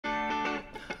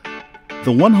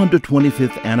The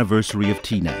 125th Anniversary of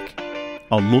Teaneck,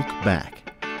 a look back.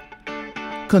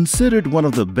 Considered one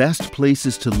of the best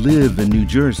places to live in New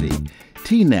Jersey,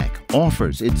 Teaneck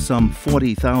offers its some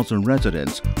 40,000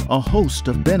 residents a host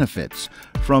of benefits,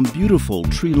 from beautiful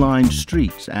tree-lined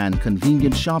streets and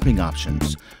convenient shopping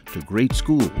options to great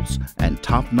schools and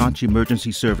top-notch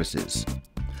emergency services.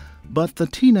 But the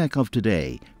Teaneck of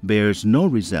today bears no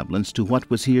resemblance to what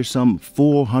was here some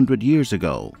 400 years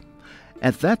ago.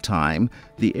 At that time,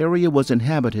 the area was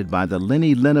inhabited by the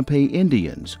Lenape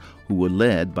Indians, who were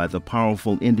led by the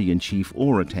powerful Indian chief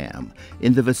Oratam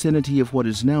in the vicinity of what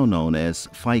is now known as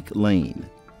Fike Lane.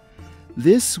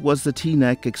 This was the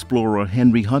Teaneck explorer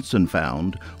Henry Hudson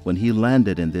found when he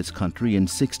landed in this country in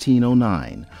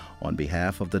 1609 on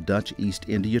behalf of the Dutch East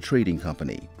India Trading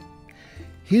Company.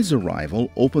 His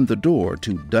arrival opened the door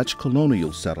to Dutch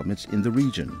colonial settlements in the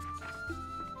region.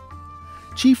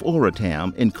 Chief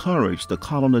Oratam encouraged the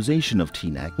colonization of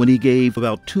Teaneck when he gave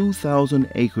about 2,000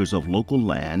 acres of local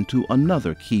land to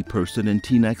another key person in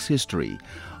Teaneck's history,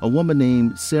 a woman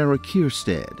named Sarah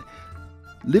Kierstead.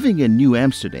 Living in New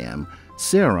Amsterdam,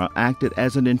 Sarah acted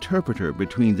as an interpreter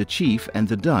between the chief and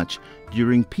the Dutch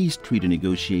during peace treaty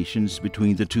negotiations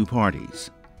between the two parties.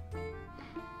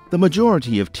 The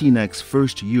majority of Teaneck's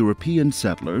first European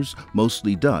settlers,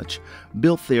 mostly Dutch,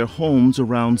 built their homes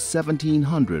around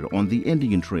 1700 on the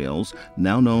Indian trails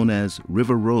now known as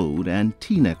River Road and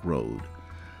Teaneck Road.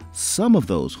 Some of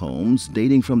those homes,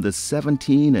 dating from the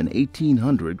 17 and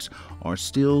 1800s, are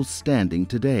still standing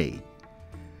today.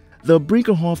 The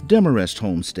Brinkerhoff Demarest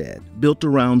homestead, built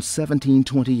around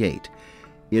 1728,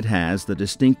 it has the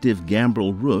distinctive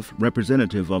gambrel roof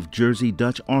representative of Jersey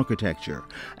Dutch architecture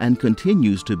and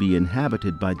continues to be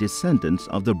inhabited by descendants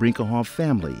of the Brinkerhoff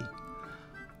family.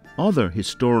 Other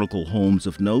historical homes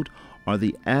of note are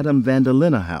the Adam van der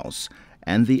Linne House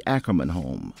and the Ackerman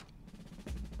home.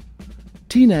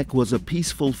 Teaneck was a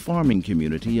peaceful farming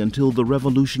community until the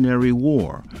Revolutionary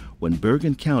War, when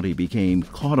Bergen County became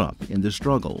caught up in the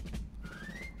struggle.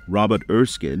 Robert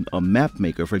Erskine, a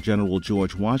mapmaker for General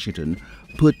George Washington,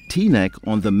 put Teaneck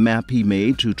on the map he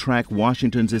made to track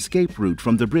Washington's escape route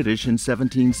from the British in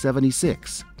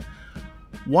 1776.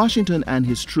 Washington and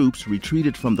his troops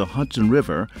retreated from the Hudson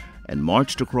River and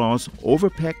marched across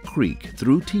Overpeck Creek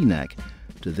through Teaneck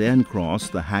to then cross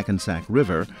the Hackensack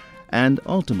River and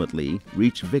ultimately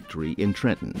reach victory in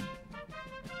Trenton.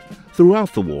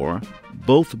 Throughout the war,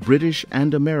 both British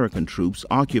and American troops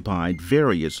occupied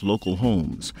various local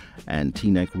homes, and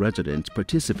Teaneck residents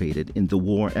participated in the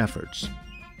war efforts.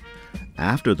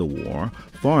 After the war,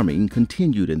 farming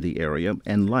continued in the area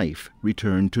and life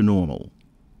returned to normal.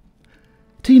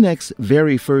 Teaneck's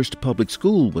very first public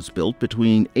school was built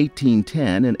between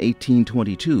 1810 and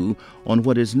 1822 on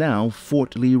what is now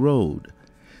Fort Lee Road.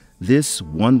 This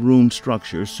one-room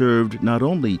structure served not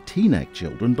only Teaneck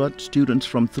children, but students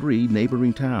from 3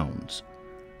 neighboring towns.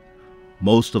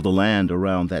 Most of the land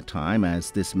around that time,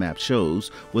 as this map shows,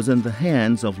 was in the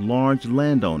hands of large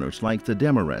landowners like the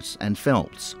Demarest and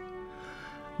Phelps.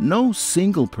 No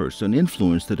single person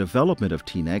influenced the development of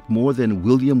Teaneck more than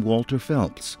William Walter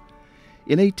Phelps.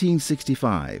 In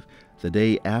 1865, the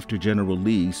day after General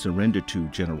Lee surrendered to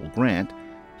General Grant,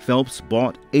 Phelps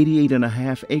bought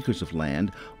 88.5 acres of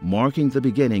land, marking the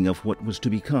beginning of what was to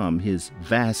become his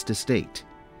vast estate.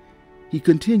 He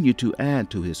continued to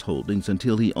add to his holdings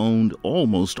until he owned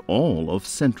almost all of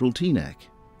central Teaneck.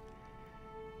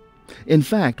 In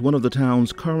fact, one of the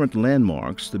town's current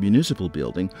landmarks, the municipal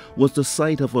building, was the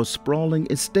site of a sprawling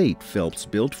estate Phelps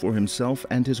built for himself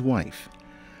and his wife.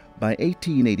 By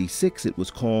 1886, it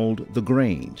was called the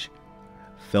Grange.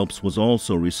 Phelps was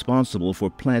also responsible for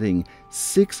planting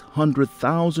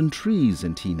 600,000 trees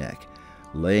in Teaneck,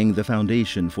 laying the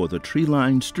foundation for the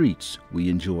tree-lined streets we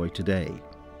enjoy today.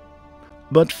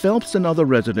 But Phelps and other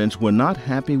residents were not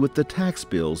happy with the tax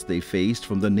bills they faced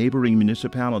from the neighboring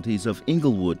municipalities of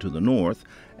Inglewood to the north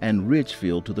and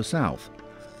Ridgefield to the south.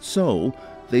 So,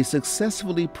 they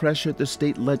successfully pressured the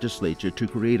state legislature to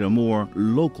create a more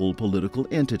local political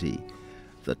entity,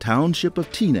 the Township of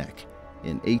Teaneck,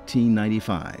 in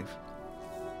 1895.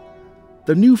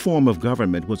 The new form of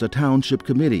government was a township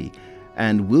committee,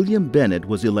 and William Bennett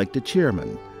was elected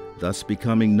chairman, thus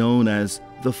becoming known as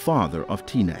the Father of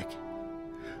Teaneck.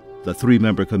 The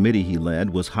 3-member committee he led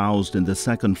was housed in the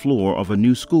second floor of a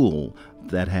new school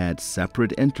that had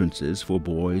separate entrances for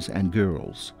boys and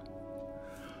girls.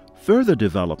 Further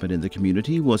development in the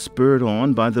community was spurred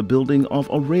on by the building of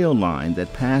a rail line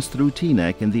that passed through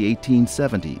Teaneck in the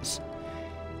 1870s.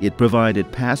 It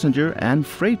provided passenger and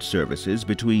freight services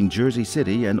between Jersey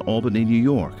City and Albany, New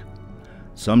York.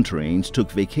 Some trains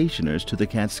took vacationers to the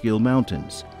Catskill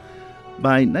Mountains.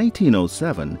 By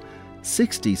 1907,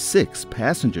 66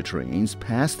 passenger trains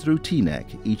passed through Teaneck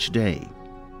each day.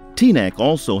 Teaneck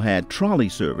also had trolley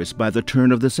service by the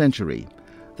turn of the century.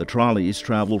 The trolleys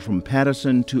traveled from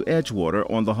Paterson to Edgewater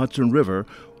on the Hudson River,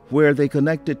 where they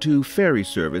connected to ferry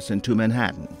service into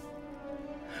Manhattan.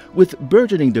 With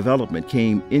burgeoning development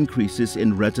came increases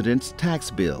in residents' tax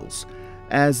bills.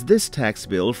 As this tax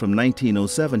bill from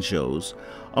 1907 shows,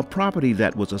 a property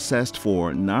that was assessed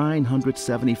for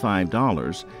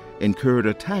 $975 incurred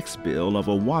a tax bill of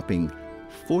a whopping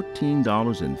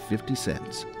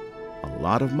 $14.50. A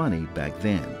lot of money back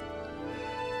then.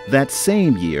 That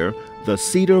same year, the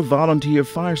Cedar Volunteer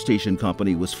Fire Station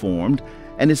Company was formed,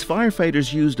 and its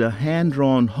firefighters used a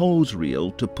hand-drawn hose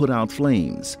reel to put out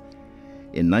flames.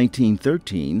 In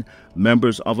 1913,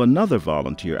 members of another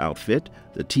volunteer outfit,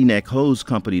 the Teaneck Hose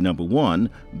Company No. 1,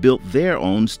 built their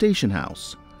own station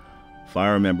house.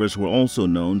 Fire members were also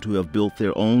known to have built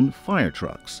their own fire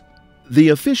trucks. The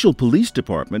official police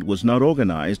department was not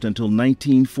organized until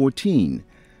 1914.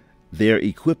 Their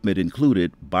equipment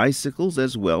included bicycles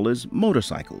as well as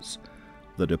motorcycles.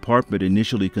 The department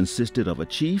initially consisted of a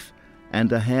chief and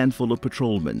a handful of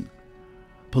patrolmen.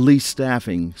 Police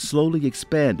staffing slowly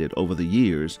expanded over the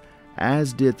years,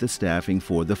 as did the staffing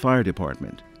for the fire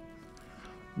department.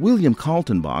 William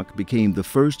Kaltenbach became the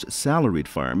first salaried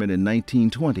fireman in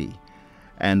 1920,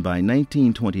 and by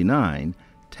 1929,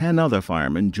 10 other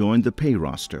firemen joined the pay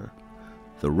roster.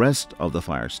 The rest of the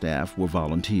fire staff were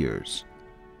volunteers.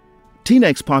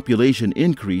 Teaneck's population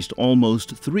increased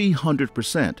almost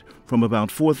 300% from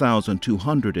about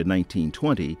 4,200 in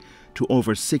 1920 to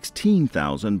over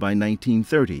 16,000 by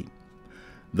 1930.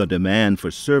 The demand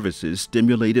for services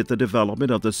stimulated the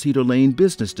development of the Cedar Lane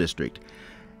Business District,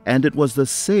 and it was the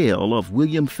sale of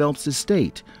William Phelps'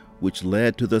 estate which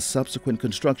led to the subsequent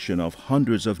construction of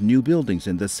hundreds of new buildings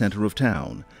in the center of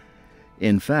town.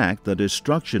 In fact, the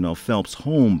destruction of Phelps'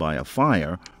 home by a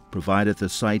fire provided the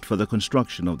site for the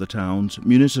construction of the town's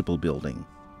municipal building.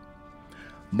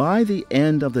 By the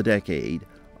end of the decade,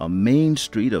 a main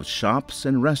street of shops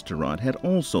and restaurant had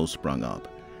also sprung up,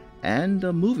 and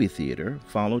a movie theater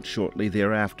followed shortly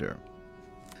thereafter.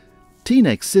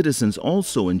 Teaneck citizens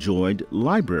also enjoyed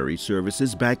library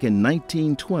services back in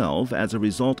 1912 as a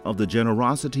result of the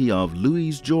generosity of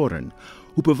Louise Jordan,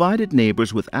 who provided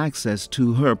neighbors with access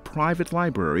to her private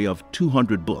library of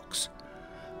 200 books.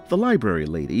 The library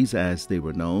ladies, as they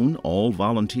were known, all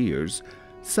volunteers,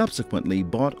 subsequently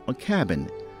bought a cabin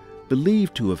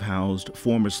believed to have housed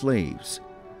former slaves.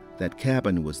 That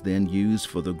cabin was then used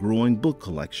for the growing book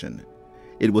collection.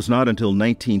 It was not until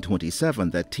 1927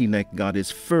 that Teaneck got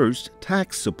its first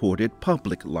tax-supported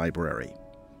public library.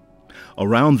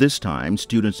 Around this time,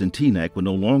 students in Teaneck were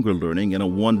no longer learning in a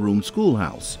one-room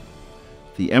schoolhouse.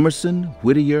 The Emerson,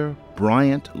 Whittier,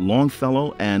 Bryant,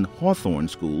 Longfellow, and Hawthorne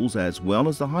schools, as well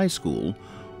as the high school,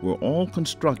 were all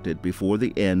constructed before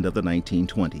the end of the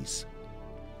 1920s.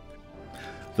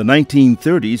 The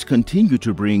 1930s continued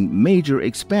to bring major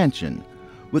expansion.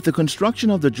 With the construction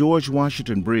of the George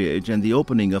Washington Bridge and the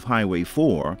opening of Highway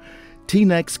 4,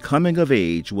 Teaneck's coming of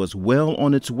age was well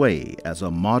on its way as a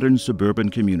modern suburban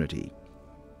community.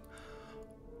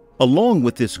 Along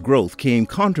with this growth came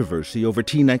controversy over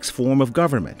Teaneck's form of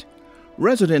government.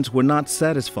 Residents were not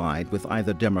satisfied with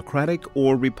either Democratic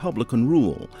or Republican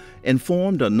rule and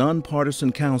formed a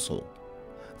nonpartisan council.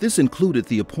 This included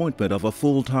the appointment of a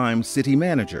full-time city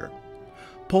manager.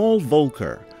 Paul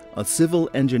Volker, a civil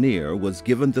engineer, was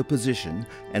given the position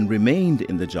and remained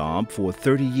in the job for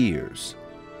 30 years.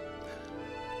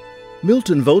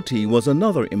 Milton Votey was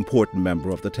another important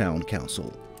member of the town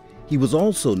council. He was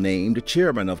also named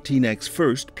chairman of Teaneck's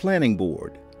first planning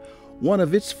board. One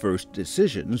of its first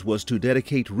decisions was to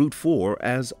dedicate Route 4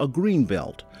 as a green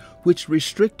belt, which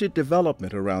restricted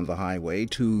development around the highway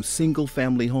to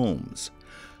single-family homes.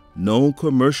 No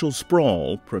commercial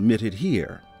sprawl permitted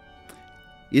here.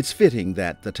 It's fitting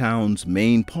that the town's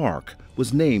main park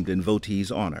was named in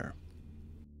Votey's honor.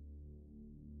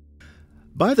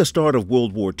 By the start of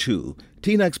World War II,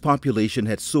 Teaneck's population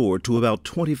had soared to about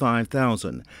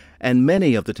 25,000, and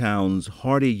many of the town's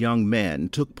hardy young men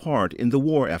took part in the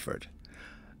war effort.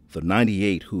 The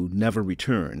 98 who never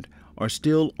returned are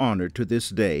still honored to this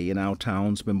day in our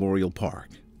town's Memorial Park.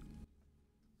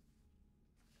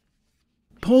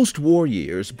 Post-war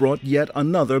years brought yet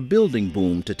another building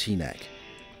boom to Teaneck.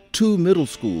 2 middle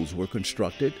schools were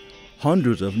constructed,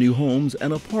 hundreds of new homes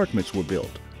and apartments were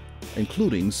built,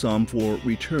 including some for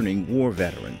returning war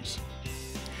veterans.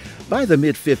 By the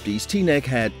mid-50s, Teaneck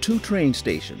had 2 train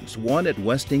stations, one at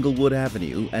West Englewood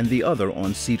Avenue and the other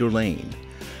on Cedar Lane.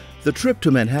 The trip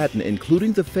to Manhattan,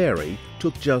 including the ferry,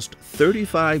 took just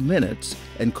 35 minutes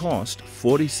and cost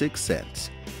 46 cents.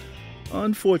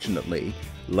 Unfortunately,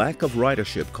 lack of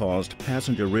ridership caused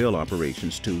passenger rail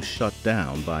operations to shut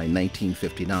down by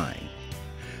 1959.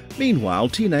 Meanwhile,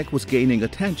 Teaneck was gaining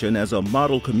attention as a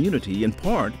model community in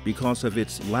part because of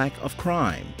its lack of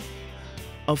crime.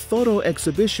 A photo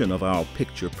exhibition of our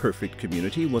picture-perfect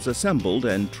community was assembled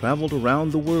and traveled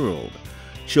around the world,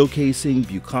 showcasing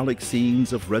bucolic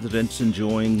scenes of residents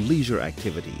enjoying leisure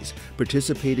activities,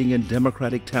 participating in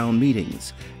democratic town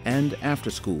meetings, and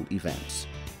after-school events.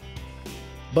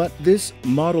 But this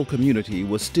model community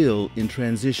was still in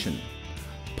transition.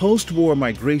 Post-war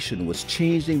migration was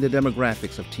changing the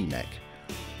demographics of Teaneck.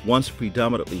 Once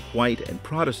predominantly white and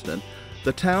Protestant,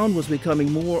 the town was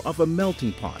becoming more of a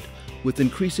melting pot, with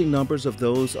increasing numbers of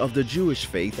those of the Jewish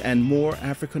faith and more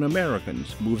African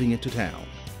Americans moving into town.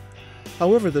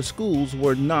 However, the schools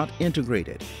were not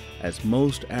integrated, as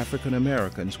most African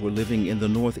Americans were living in the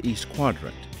northeast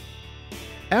quadrant.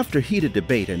 After heated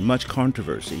debate and much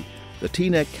controversy, the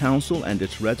Teaneck Council and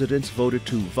its residents voted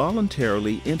to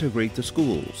voluntarily integrate the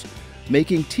schools,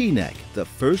 making Teaneck the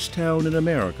first town in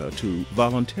America to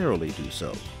voluntarily do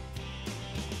so.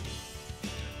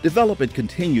 Development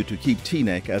continued to keep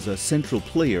Teaneck as a central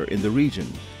player in the region.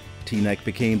 Teaneck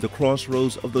became the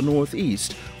crossroads of the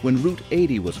Northeast when Route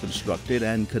 80 was constructed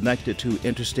and connected to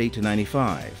Interstate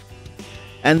 95.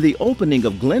 And the opening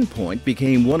of Glen Point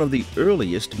became one of the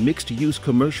earliest mixed-use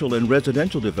commercial and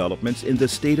residential developments in the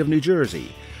state of New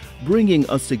Jersey, bringing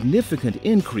a significant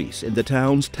increase in the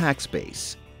town's tax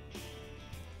base.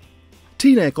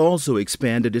 Teaneck also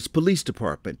expanded its police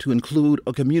department to include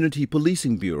a community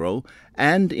policing bureau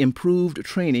and improved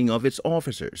training of its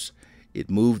officers. It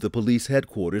moved the police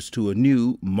headquarters to a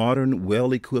new, modern,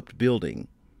 well-equipped building.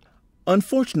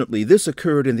 Unfortunately, this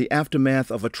occurred in the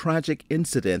aftermath of a tragic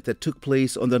incident that took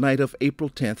place on the night of April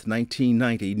 10,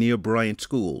 1990, near Bryant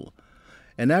School.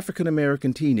 An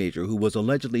African-American teenager who was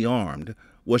allegedly armed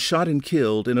was shot and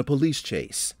killed in a police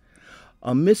chase.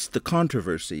 Amidst the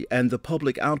controversy and the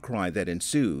public outcry that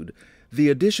ensued, the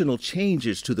additional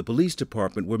changes to the police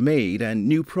department were made and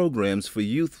new programs for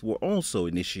youth were also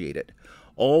initiated,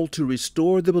 all to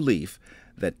restore the belief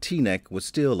that Teaneck was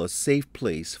still a safe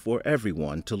place for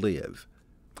everyone to live.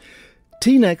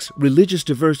 Teaneck's religious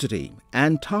diversity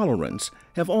and tolerance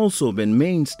have also been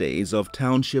mainstays of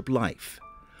township life.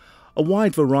 A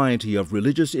wide variety of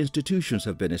religious institutions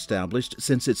have been established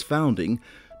since its founding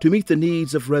to meet the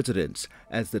needs of residents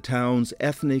as the town's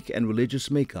ethnic and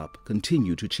religious makeup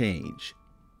continue to change.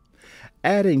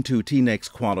 Adding to Teaneck's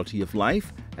quality of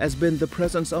life has been the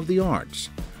presence of the arts.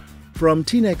 From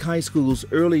Teaneck High School's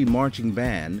early marching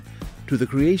band to the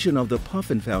creation of the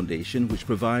Puffin Foundation, which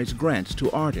provides grants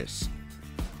to artists.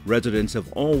 Residents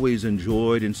have always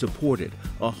enjoyed and supported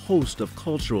a host of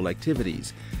cultural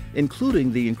activities,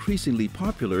 including the increasingly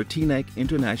popular Teaneck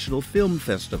International Film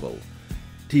Festival.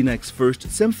 Teaneck's first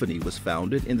symphony was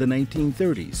founded in the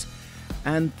 1930s,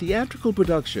 and theatrical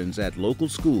productions at local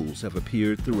schools have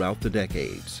appeared throughout the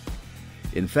decades.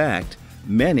 In fact,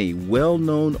 many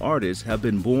well-known artists have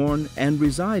been born and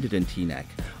resided in Teaneck.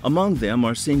 Among them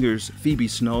are singers Phoebe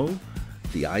Snow,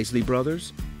 the Isley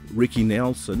Brothers, Ricky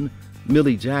Nelson,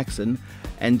 Millie Jackson,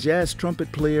 and jazz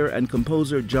trumpet player and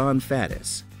composer John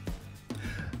Faddis.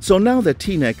 So now that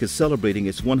Teaneck is celebrating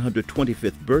its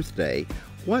 125th birthday,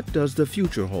 what does the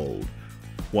future hold?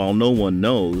 While no one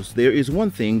knows, there is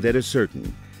one thing that is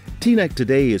certain. Teaneck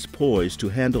today is poised to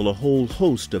handle a whole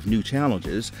host of new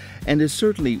challenges and is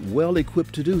certainly well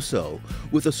equipped to do so,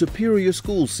 with a superior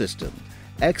school system,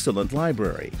 excellent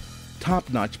library,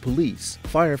 top-notch police,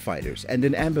 firefighters, and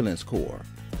an ambulance corps,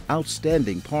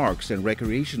 outstanding parks and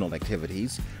recreational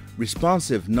activities,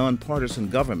 responsive nonpartisan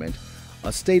government,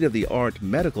 a state-of-the-art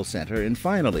medical center, and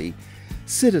finally,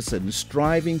 citizens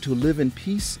striving to live in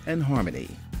peace and harmony.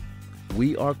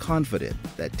 We are confident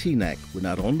that Teaneck will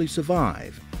not only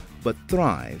survive, but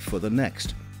thrive for the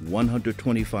next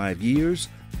 125 years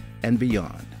and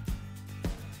beyond.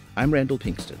 I'm Randall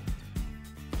Pinkston.